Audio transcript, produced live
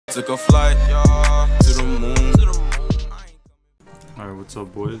Took a flight to the moon. Alright, what's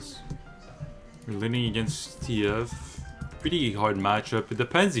up, boys? We're leaning against TF. Pretty hard matchup. It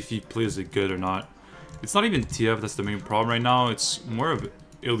depends if he plays it good or not. It's not even TF that's the main problem right now. It's more of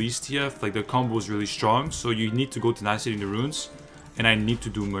Elise TF. Like, the combo is really strong, so you need to go tenacity in the runes. And I need to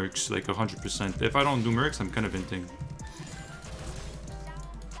do mercs, like 100%. If I don't do mercs, I'm kind of venting.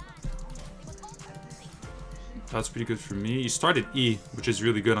 That's pretty good for me. You started E, which is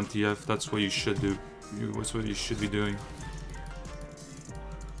really good on TF. That's what you should do. That's what you should be doing.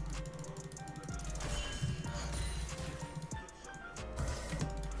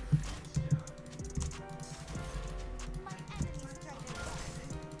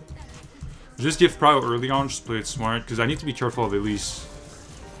 Just give Prio early on, just play it smart, because I need to be careful of Elise.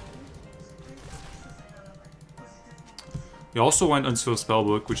 He also went Unseal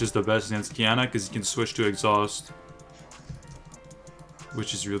Spellbook, which is the best against Qiyana, because he can switch to Exhaust.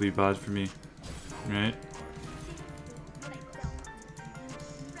 Which is really bad for me. Right?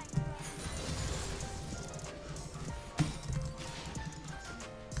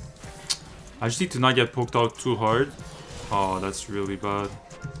 I just need to not get poked out too hard. Oh, that's really bad.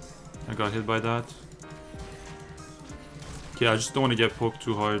 I got hit by that. Okay, I just don't want to get poked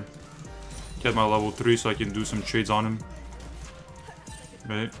too hard. Get my level 3 so I can do some trades on him.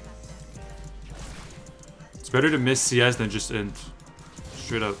 Right? It's better to miss CS than just int.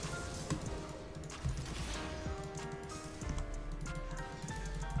 Straight up.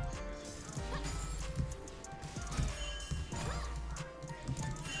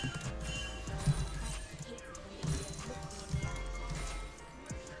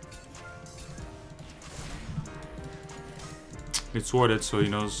 It's worth it, so he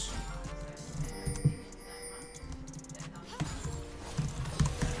knows.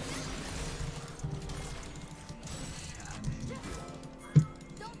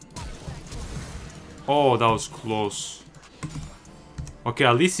 Oh, that was close. Okay,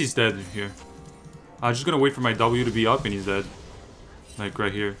 at least he's dead here. I'm just gonna wait for my W to be up and he's dead. Like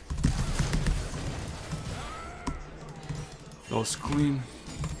right here. That was clean.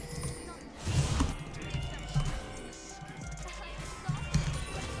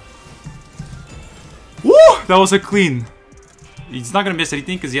 Woo! That was a clean. He's not gonna miss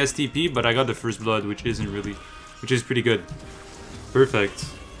anything because he has TP, but I got the first blood, which is pretty good. Perfect.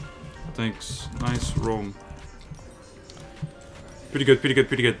 Thanks. Nice roam. Pretty good, pretty good,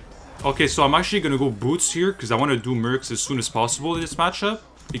 pretty good. Okay, so I'm actually gonna go boots here because I want to do mercs as soon as possible in this matchup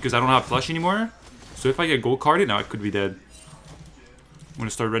because I don't have flash anymore. So if I get gold carded, now I could be dead. I'm gonna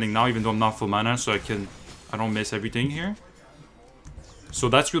start running now, even though I'm not full mana, so I don't miss everything here. So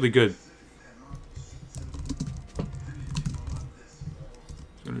that's really good.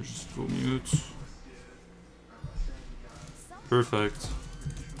 Gonna just full mute. Perfect.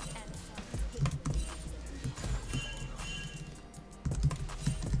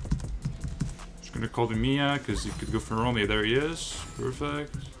 Gonna call the Mia because he could go for Rome. Yeah, there he is.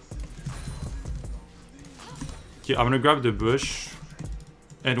 Perfect. Okay, I'm gonna grab the bush.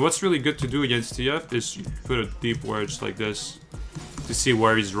 And what's really good to do against TF is you put a deep ward just like this to see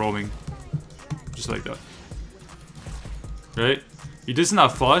where he's roaming. Just like that. Right? He doesn't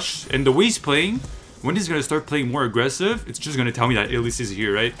have flush, and the way he's playing, when he's gonna start playing more aggressive, it's just gonna tell me that Elise is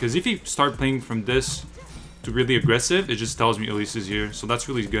here, right? Because if he start playing from this to really aggressive, it just tells me Elise is here. So that's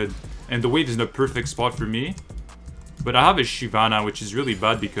really good. And the wave is in a perfect spot for me. But I have a Qiyana, which is really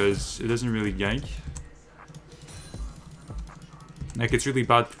bad because it doesn't really gank. Like, it's really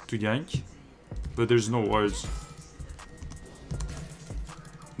bad to gank. But there's no wards.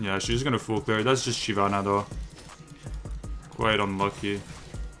 Yeah, she's just gonna full clear. That's just Qiyana though. Quite unlucky.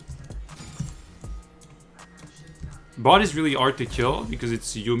 Bot is really hard to kill because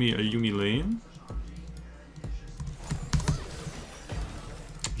it's a Yumi lane.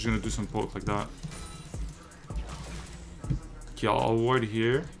 Just gonna do some poke like that. Okay, I'll ward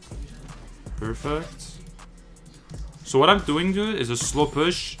here. Perfect. So what I'm doing to it is a slow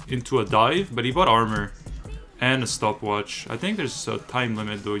push into a dive, but he bought armor and a stopwatch. I think there's a time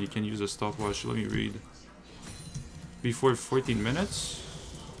limit though. You can use a stopwatch. Let me read. Before 14 minutes.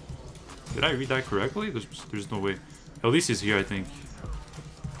 Did I read that correctly? There's no way. At least he's here, I think.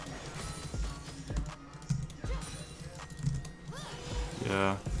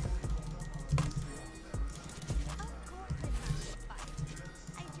 Yeah.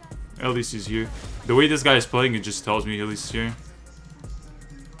 At least he's here. The way this guy is playing, it just tells me at least he's here.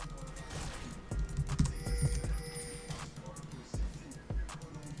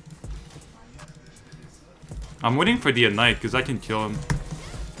 I'm waiting for the Ignite because I can kill him.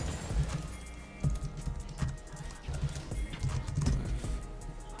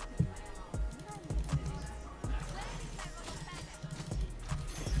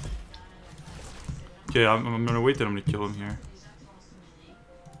 Okay, I'm gonna wait, then I'm gonna kill him here.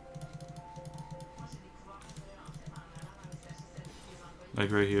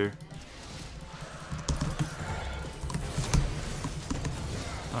 Like right here.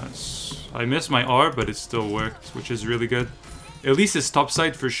 Nice. I missed my R, but it still worked, which is really good. At least it's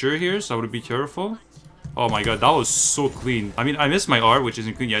topside for sure here, so I would be careful. Oh my god, that was so clean. I mean, I missed my R, which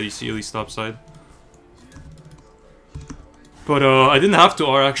isn't clean. Yeah, you see at least topside. But I didn't have to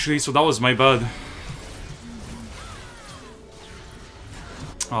R actually, so that was my bad.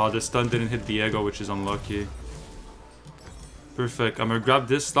 Oh, the stun didn't hit Diego, which is unlucky. Perfect. I'm gonna grab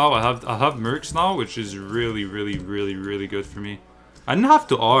this now. I have Mercs now, which is really good for me. I didn't have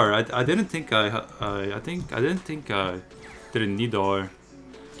to R. I didn't think I didn't need the R.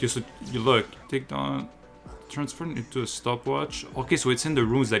 Just you look, take down, transform into a stopwatch. Okay, so it's in the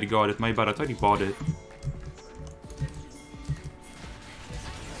runes that he got it. My bad. I thought he bought it.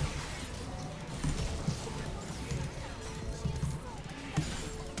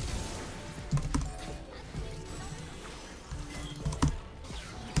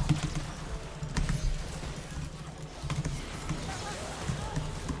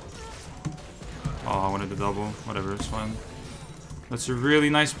 Oh, I wanted the double. Whatever, it's fine. That's a really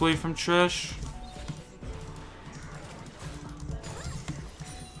nice play from Trish.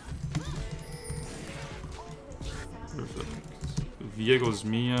 Perfect. Viego's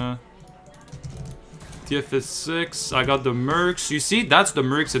Mia. TF is 6. I got the Mercs. You see, that's the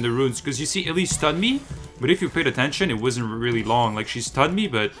Mercs and the runes. Because you see, Ellie stunned me. But if you paid attention, it wasn't really long. Like, she stunned me,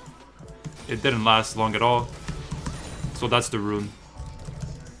 but it didn't last long at all. So that's the rune.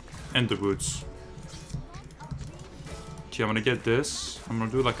 And the boots. Okay, I'm gonna get this. I'm gonna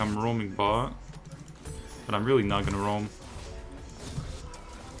do like I'm roaming bot. But I'm really not gonna roam.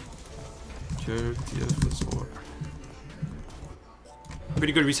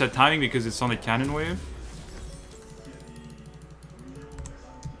 Pretty good reset timing because it's on a cannon wave.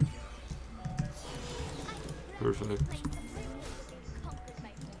 Perfect.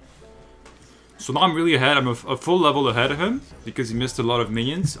 So now I'm really ahead. I'm a full level ahead of him because he missed a lot of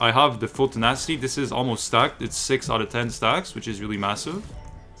minions. I have the full tenacity. This is almost stacked. It's 6 out of 10 stacks, which is really massive.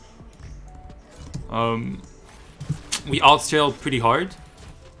 We outscaled pretty hard.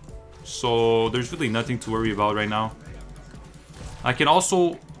 So there's really nothing to worry about right now. I can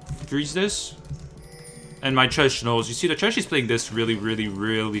also freeze this. And my Chesh knows. You see, the Chesh is playing this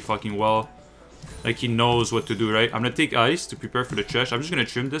really fucking well. Like, he knows what to do, right? I'm gonna take ice to prepare for the Chesh. I'm just gonna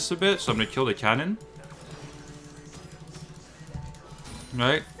trim this a bit, so I'm gonna kill the cannon.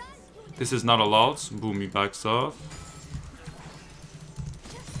 Right? This is not allowed. So boom, he backs off.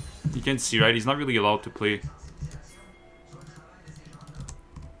 You can see, right? He's not really allowed to play.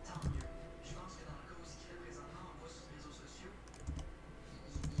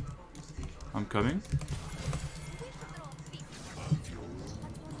 I'm coming.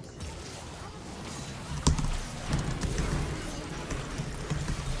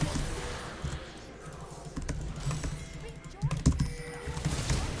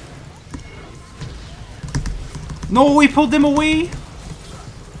 No, he pulled them away.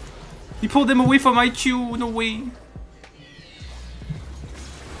 He pulled them away from my Q. No way.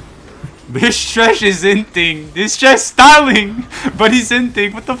 This trash is inting. This trash styling. But he's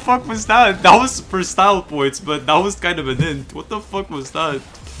inting. What the fuck was that? That was for style points, but that was kind of an int. What the fuck was that?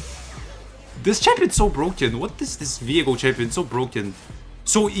 This champion's so broken. What is this Viego champion? So broken.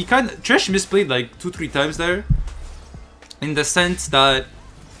 So he Trash misplayed like 2-3 times there. In the sense that...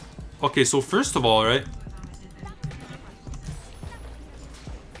 Okay, so first of all, right?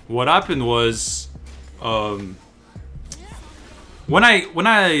 What happened was, when I went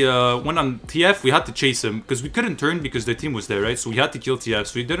on TF, we had to chase him because we couldn't turn because the team was there, right? So we had to kill TF.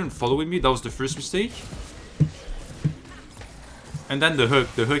 So he didn't follow with me. That was the first mistake. And then the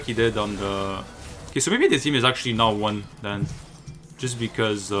hook he did on the. Okay, so maybe the team is actually not won then, just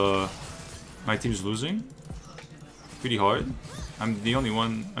because my team's losing pretty hard. I'm the only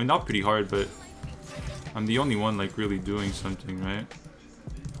one. I mean, not pretty hard, but I'm the only one like really doing something, right?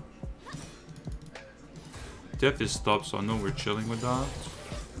 Def is stopped, so I know we're chilling with that.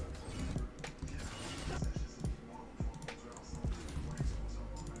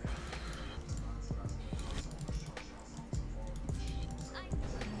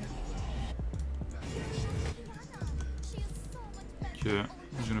 Okay, I'm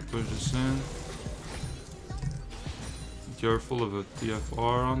just gonna push this in. Careful of a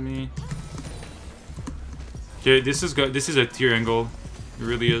TFR on me. Okay, this is a tier angle. It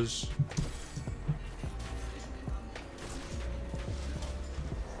really is.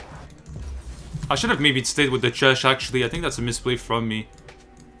 I should have maybe stayed with the Chesh actually. I think that's a misplay from me.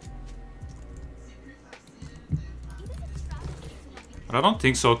 But I don't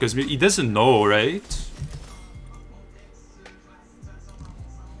think so, because he doesn't know, right?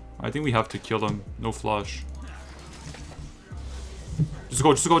 I think we have to kill him. No flash. Just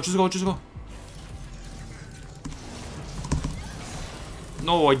go, just go, just go, just go.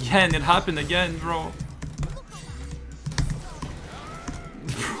 No, again, it happened again, bro.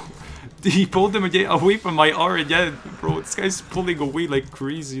 He pulled him again away from my R again, bro. This guy's pulling away like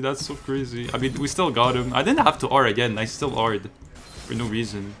crazy. That's so crazy. I mean, we still got him. I didn't have to R again. I still R'd for no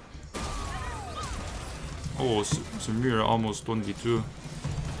reason. Oh, Samir almost 22.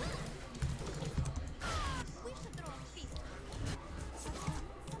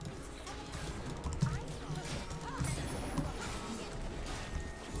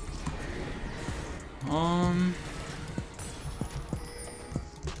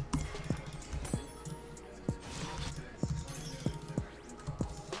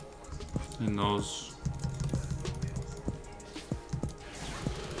 He knows.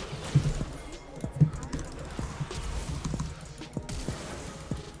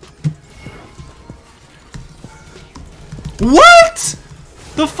 What?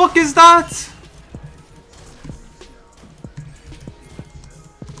 The fuck is that?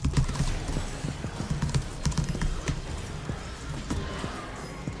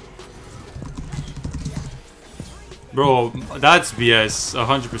 Bro, that's BS.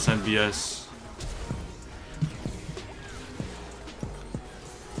 100% BS.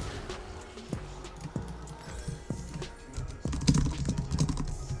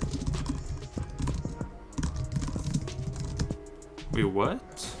 Wait,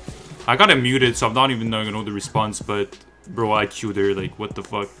 what? I got it muted, so I'm not even gonna know the response, but bro, I queued her, like, what the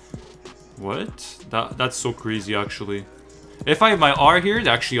fuck? What? That's so crazy, actually. If I have my R here,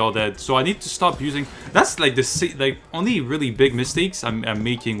 they're actually all dead. So I need to stop using... That's like the only really big mistakes I'm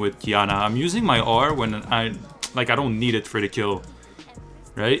making with Qiyana. I'm using my R when I don't need it for the kill.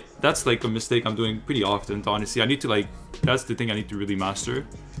 Right? That's like a mistake I'm doing pretty often, honestly. I need to like... That's the thing I need to really master.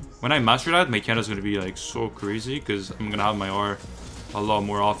 When I master that, my Qiyana's gonna be like so crazy because I'm gonna have my R a lot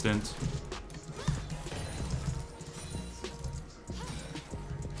more often.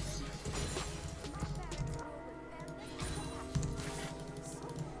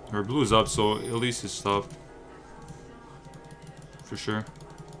 Her blue's up, so at least it's stopped. For sure.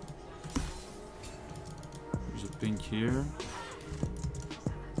 There's a pink here.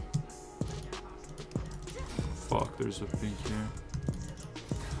 Fuck, there's a pink here.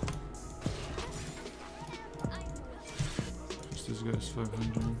 This guy's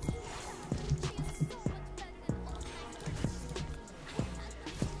 500.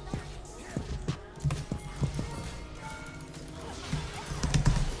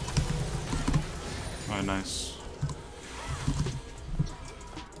 Alright, nice.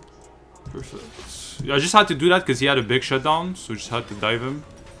 Perfect. Yeah, I just had to do that because he had a big shutdown, so just had to dive him.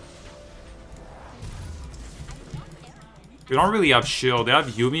 They don't really have shield. They have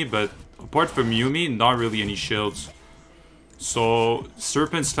Yumi, but apart from Yumi, not really any shields. So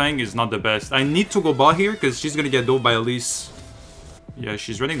Serpent's Fang is not the best. I need to go bot here because she's gonna get doped by Elise. Yeah,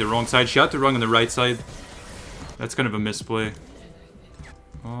 she's running the wrong side. She had to run on the right side. That's kind of a misplay.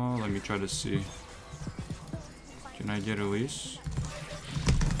 Oh, let me try to see. Can I get Elise?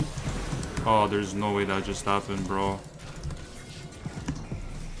 Oh, there's no way that just happened, bro.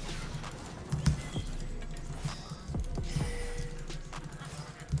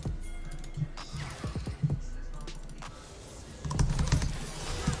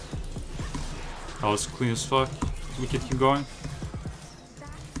 That was clean as fuck. We can keep going.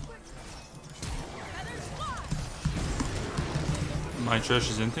 My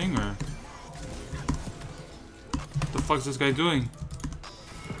trash is anything, or what the fuck is this guy doing?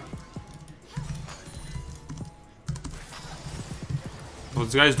 Oh,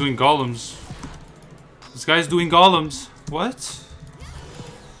 this guy's doing golems. This guy's doing golems. What?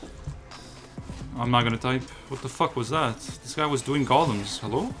 I'm not gonna type. What the fuck was that? This guy was doing golems.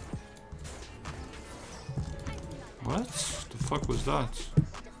 Hello? What the fuck was that?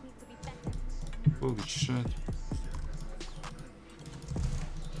 Holy shit.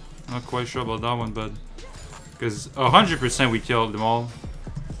 Not quite sure about that one, but... Because 100% we killed them all.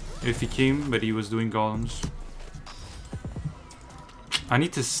 If he came, but he was doing golems. I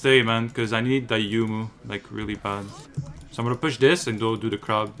need to stay, man, because I need that Yumu, like, really bad. So I'm gonna push this and go do the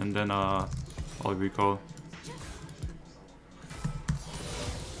crab, and then I'll recall.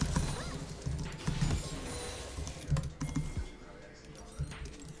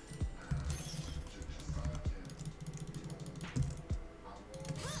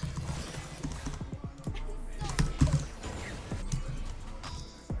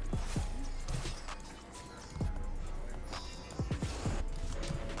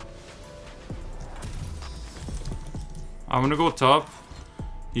 I'm gonna go top.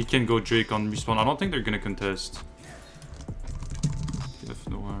 He can go Drake on respawn. I don't think they're gonna contest. If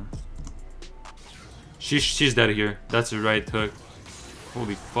nowhere. She's dead here. That's the right hook.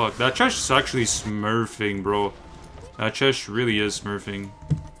 Holy fuck. That trash is actually smurfing, bro. That trash really is smurfing.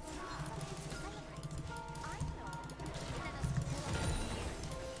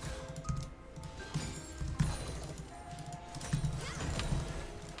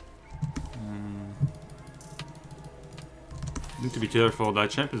 Need to be careful. That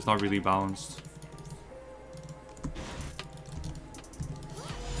champ is not really balanced.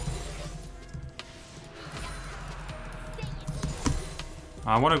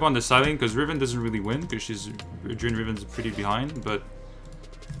 I want to go on the side lane because Riven doesn't really win because Adrian Riven's pretty behind, but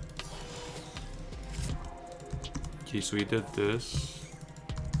okay, so he did this,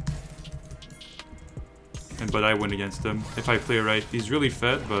 but I win against him if I play right. He's really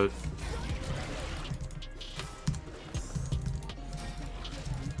fed, but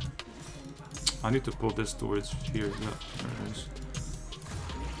I need to pull this towards here. Yeah, there it is.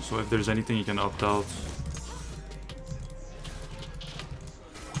 So if there's anything, you can opt out.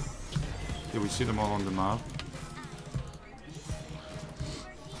 Yeah, we see them all on the map.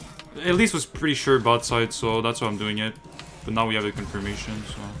 At least was pretty sure bot side, so that's why I'm doing it. But now we have a confirmation,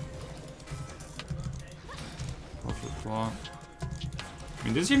 so. Plot. I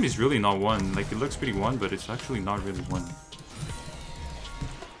mean, this game is really not won. Like, it looks pretty won, but it's actually not really won.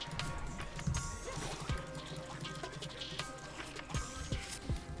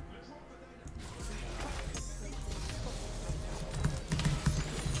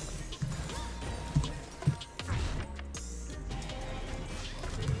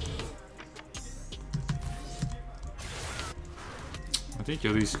 I think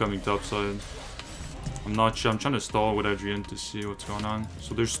Ellie's coming top side. I'm not sure. I'm trying to stall with Adrian to see what's going on.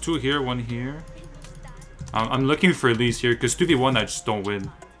 So there's two here, one here. I'm looking for Elise here because 2v1 I just don't win,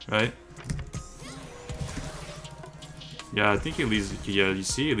 right? Yeah, I think Elise. Yeah, you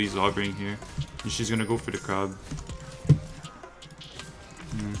see Elise lobbering here, and she's gonna go for the crab.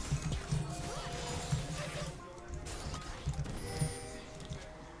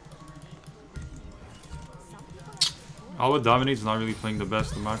 IWD Dominate's not really playing the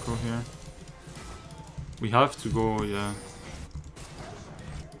best of macro here. We have to go, yeah.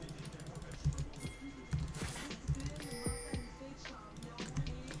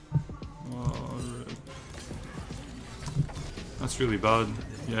 Oh, that's really bad.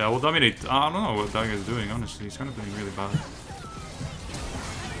 Yeah, IWD Dominate. I don't know what that guy's doing, honestly. He's kind of playing really bad.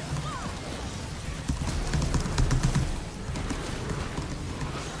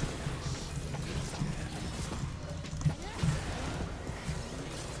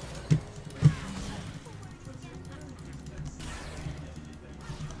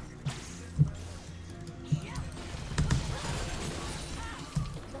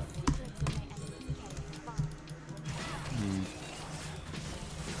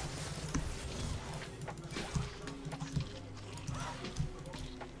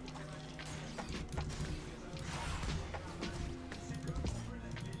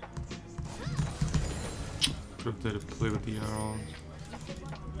 To play with the arrows.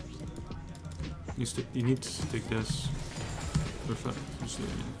 You need to take this. Perfect.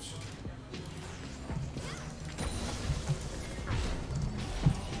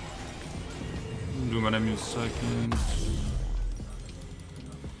 Do my enemy in a second.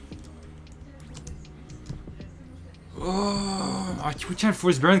 Oh, we can't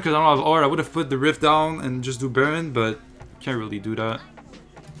force Baron because I don't have R. I would have put the Rift down and just do Baron, but can't really do that.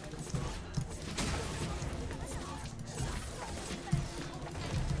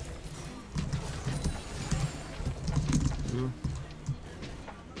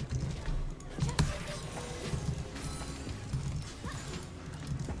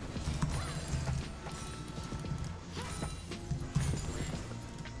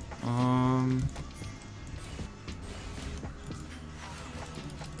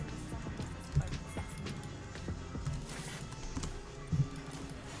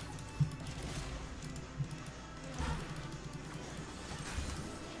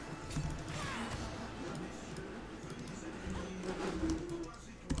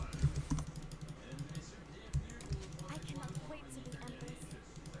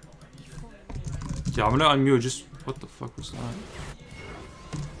 Yeah, I'm gonna unmute. Just what the fuck was that?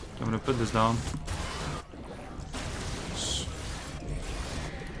 I'm gonna put this down.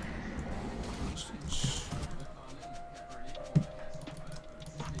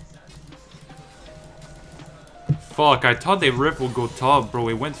 Fuck, I thought they Rift would go top, bro.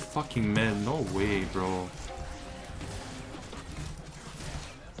 It went fucking mid. No way, bro.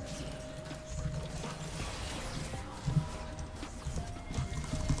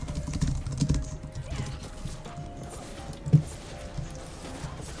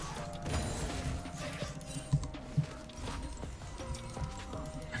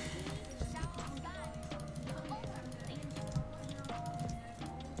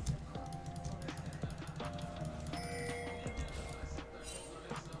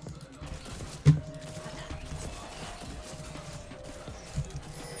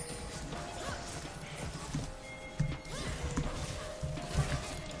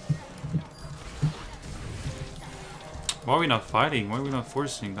 Why are we not fighting? Why are we not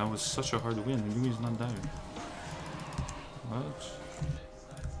forcing? That was such a hard win. Yumi's not there. What?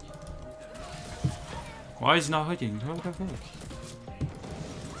 Why is he not hitting? What the fuck?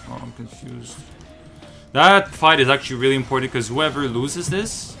 Oh, I'm confused. That fight is actually really important because whoever loses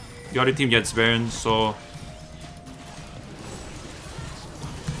this, the other team gets Baron, so...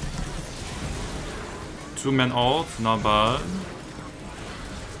 Two-man ult, not bad.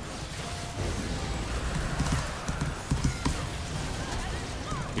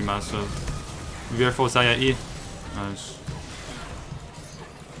 Be massive. Careful, Saya E. Nice.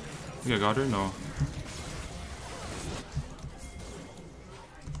 I think I got her? No.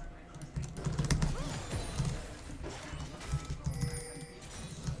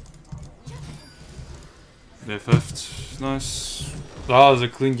 They fifth. Nice. That was a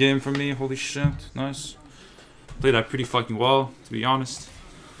clean game for me. Holy shit. Nice. Played that pretty fucking well, to be honest.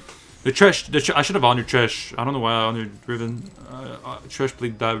 The Trash, I should have honored Trash. I don't know why I honored Riven. Trash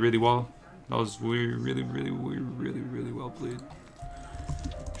played that really well. That was really well played.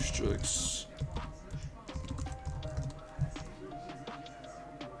 Strikes.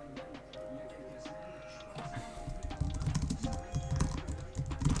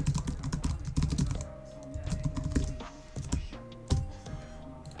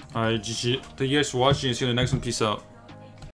 Alright, GG. Thank you guys for watching. See you in the next one. Peace out.